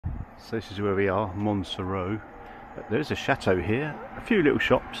So this is where we are, Montserrat. There is a chateau here, a few little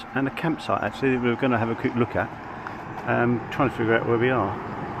shops and a campsite actually that we're going to have a quick look at. Trying to figure out where we are.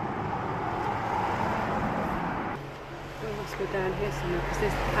 We must go down here somewhere because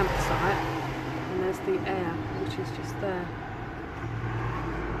there's the campsite and there's the air which is just there.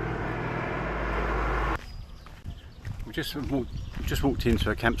 We just walked into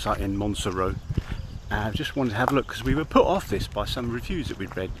a campsite in Montserrat. I just wanted to have a look because we were put off this by some reviews that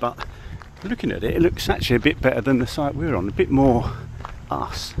we'd read, but looking at it, it looks actually a bit better than the site we're on, a bit more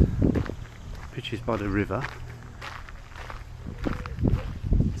us. Pictures by the river.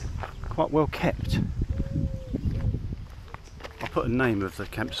 Quite well kept. I'll put a name of the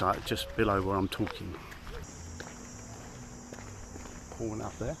campsite just below where I'm talking. Pulling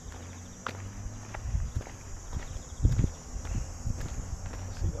up there.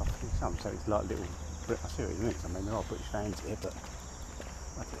 Some say it's like little. I see what it means. I mean, there are British fans here, but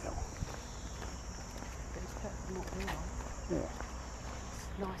what the hell? It's better than what we are. Yeah. It's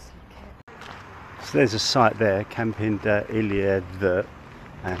nicely kept. So there's a site there, Camping de Illiers,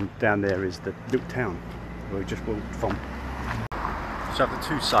 and down there is the little town where we just walked from. So the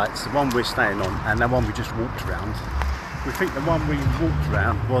two sites, the one we're staying on and the one we just walked around. We think the one we walked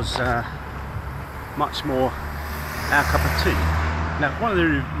around was much more our cup of tea. Now, one of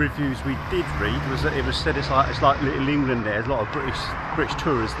the reviews we did read was that it was said it's like Little England there. There's a lot of British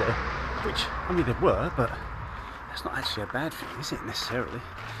tourists there, which, I mean, there were, but that's not actually a bad thing, is it, necessarily?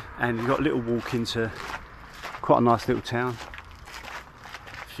 And you've got a little walk into quite a nice little town,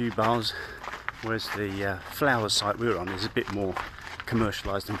 a few bars, whereas the Flowers site we were on is a bit more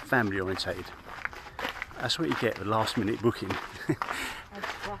commercialised and family orientated. That's what you get with last minute booking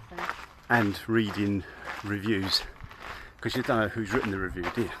and reading reviews. Because you don't know who's written the review,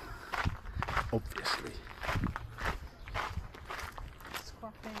 do you? Obviously.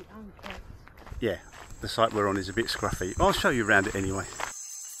 Scruffy, unkept. Yeah, the site we're on is a bit scruffy. I'll show you around it anyway.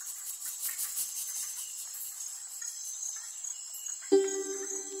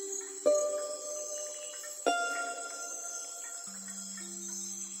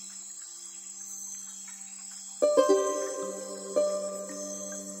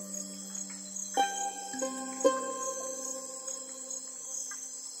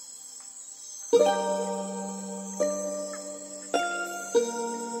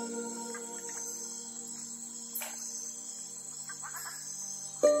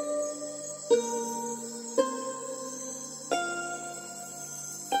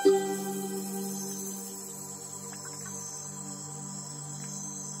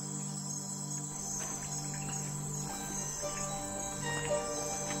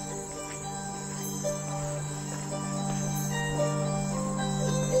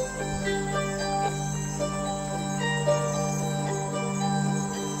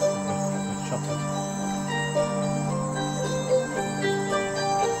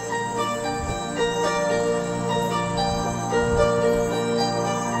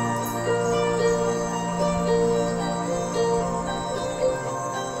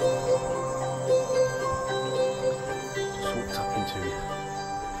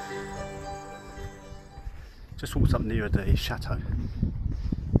 Just walked up near the chateau.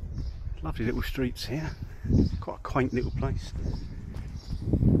 Lovely little streets here. Quite a quaint little place.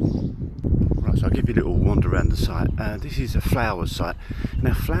 Right, so I'll give you a little wander around the site. This is a Flowers site.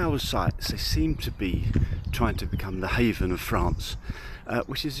 Now, Flowers sites, they seem to be trying to become the haven of France,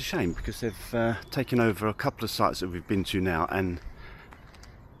 which is a shame because they've taken over a couple of sites that we've been to now, and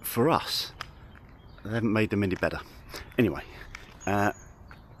for us, they haven't made them any better. Anyway,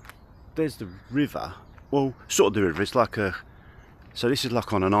 there's the river. Well, sort of the river. It's like a, so this is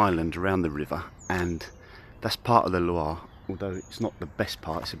like on an island around the river, and that's part of the Loire, although it's not the best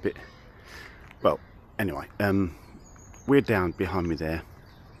part. It's a bit, well, anyway, we're down behind me there.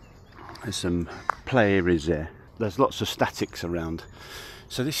 There's some play areas there. There's lots of statics around.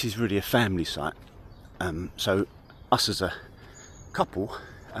 So this is really a family site. So us as a couple,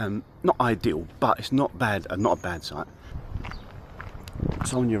 not ideal, but it's not bad, not a bad site.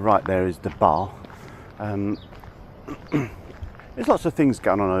 So on your right there is the bar. There's lots of things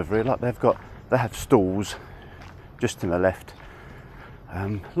going on over here. Like they have stalls just to the left.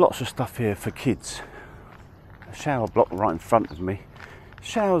 Lots of stuff here for kids. A shower block right in front of me.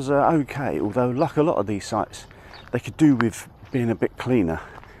 Showers are okay, although like a lot of these sites, they could do with being a bit cleaner,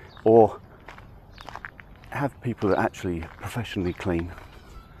 or have people that actually professionally clean,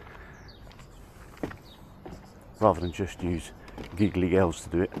 rather than just use giggly girls to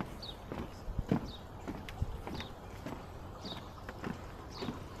do it.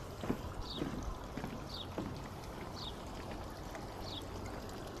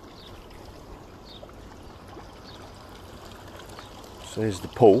 So there's the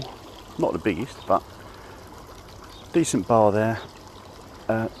pool, not the biggest, but decent bar there.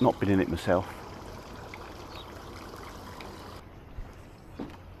 Not been in it myself.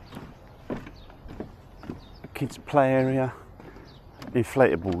 A kids play area,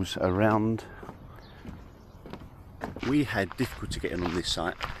 inflatables around. We had difficulty getting on this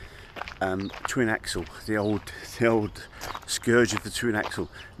site. Twin axle, the old scourge of the twin axle.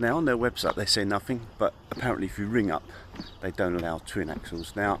 Now on their website they say nothing, but apparently if you ring up they don't allow twin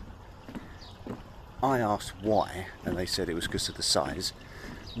axles. Now I asked why, and they said it was because of the size.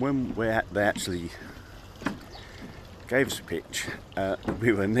 When they actually gave us a pitch,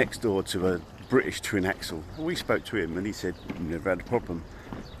 we were next door to a British twin axle. We spoke to him and he said never had a problem,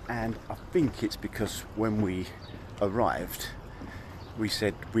 and I think it's because when we arrived we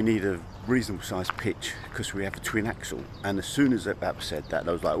said we need a reasonable sized pitch because we have a twin axle, and as soon as that was said that,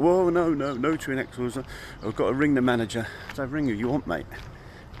 I was like, whoa, no twin axles, I've got to ring the manager. So ring who you want, mate.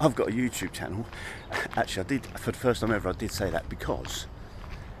 I've got a YouTube channel. Actually I did, for the first time ever I did say that, because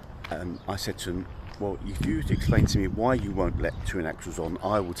I said to him, well, if you explain to me why you won't let twin axles on,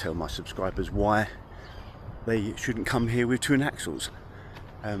 I will tell my subscribers why they shouldn't come here with twin axles.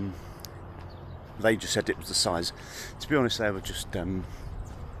 They just said it was the size. To be honest, they were just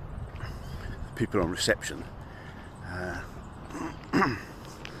people on reception.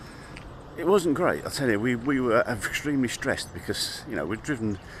 It wasn't great, I'll tell you. We were extremely stressed because, you know, we'd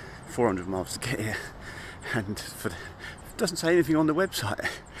driven 400 miles to get here, and it doesn't say anything on the website.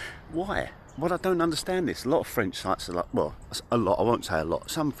 Why? Well, I don't understand this. A lot of French sites are like, well, a lot, I won't say a lot,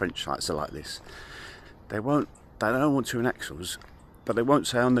 some French sites are like this. They don't want twin axles, but they won't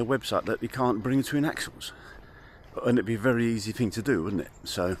say on their website that you can't bring twin axles. And it'd be a very easy thing to do, wouldn't it?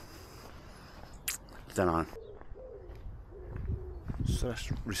 So, I don't know. So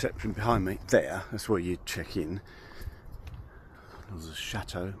that's reception behind me. There, that's where you check in. There's a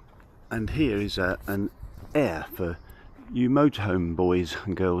chateau. And here is an air for you motorhome boys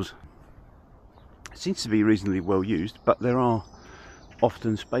and girls. It seems to be reasonably well used, but there are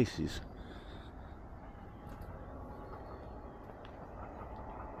often spaces.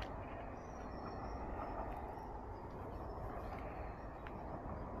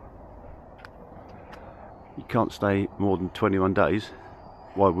 You can't stay more than 21 days.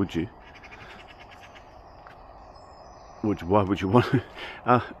 Why would you? Why would you want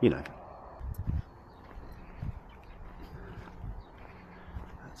to? You know.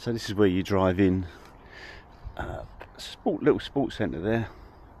 So this is where you drive in. Little sports centre there.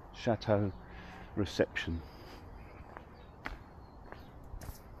 Chateau reception.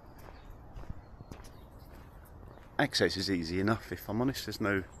 Access is easy enough, if I'm honest. There's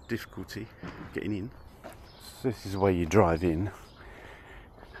no difficulty getting in. So this is where you drive in.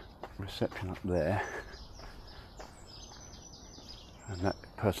 Reception up there. And that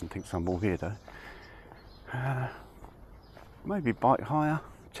person thinks I'm all weirdo. Maybe bike hire,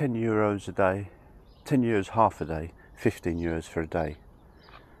 €10 a day, €10 half a day, €15 for a day.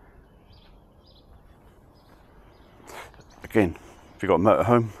 Again, if you've got a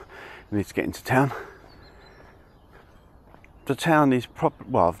motorhome, you need to get into town. The town is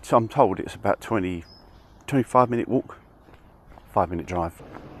well, I'm told it's about 25-minute walk, 5-minute drive.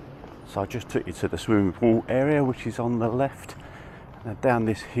 So I just took you to the swimming pool area, which is on the left. Now down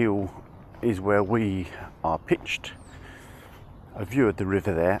this hill is where we are pitched. A view of the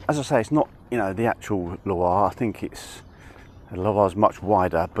river there. As I say, it's not, you know, the actual Loire. I think the Loire is much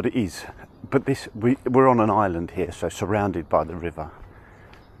wider, but it is. But we're on an island here, so surrounded by the river.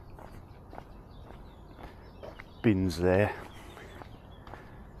 Bins there.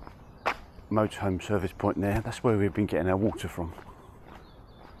 Motorhome service point there. That's where we've been getting our water from.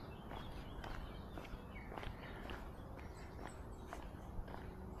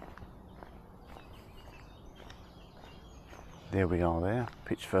 There we are there,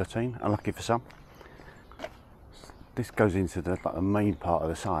 pitch 13, unlucky for some. This goes into the main part of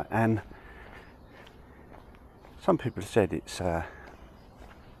the site, and some people have said it's a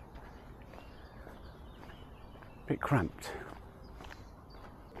bit cramped.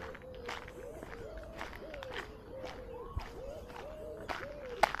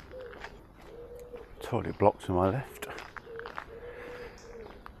 Toilet block to my left.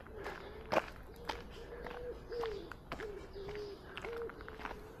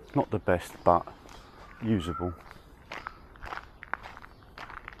 Not the best, but usable.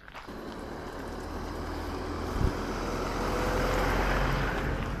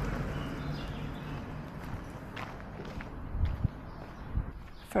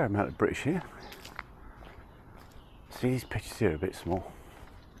 Fair amount of British here. See, these pitches here are a bit small.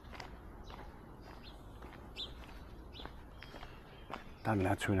 Don't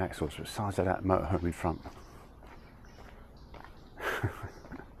allow twin axles, but size of that motorhome in front.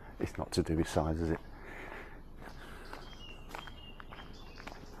 It's not to do with size, is it?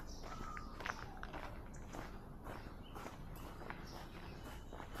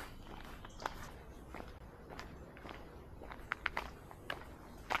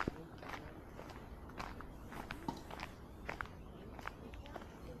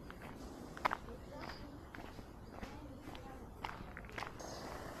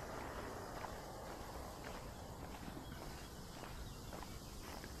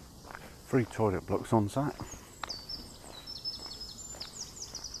 Three toilet blocks on site.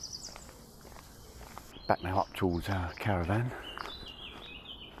 Back now up towards our caravan.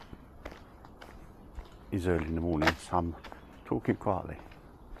 It's early in the morning, so I'm talking quietly.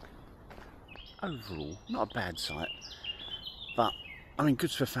 Overall, not a bad site, but I mean,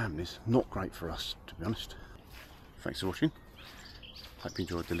 good for families, not great for us, to be honest. Thanks for watching. Hope you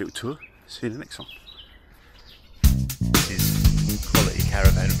enjoyed the little tour. See you in the next one. This is quality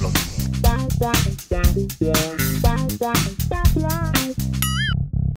caravan vlogging.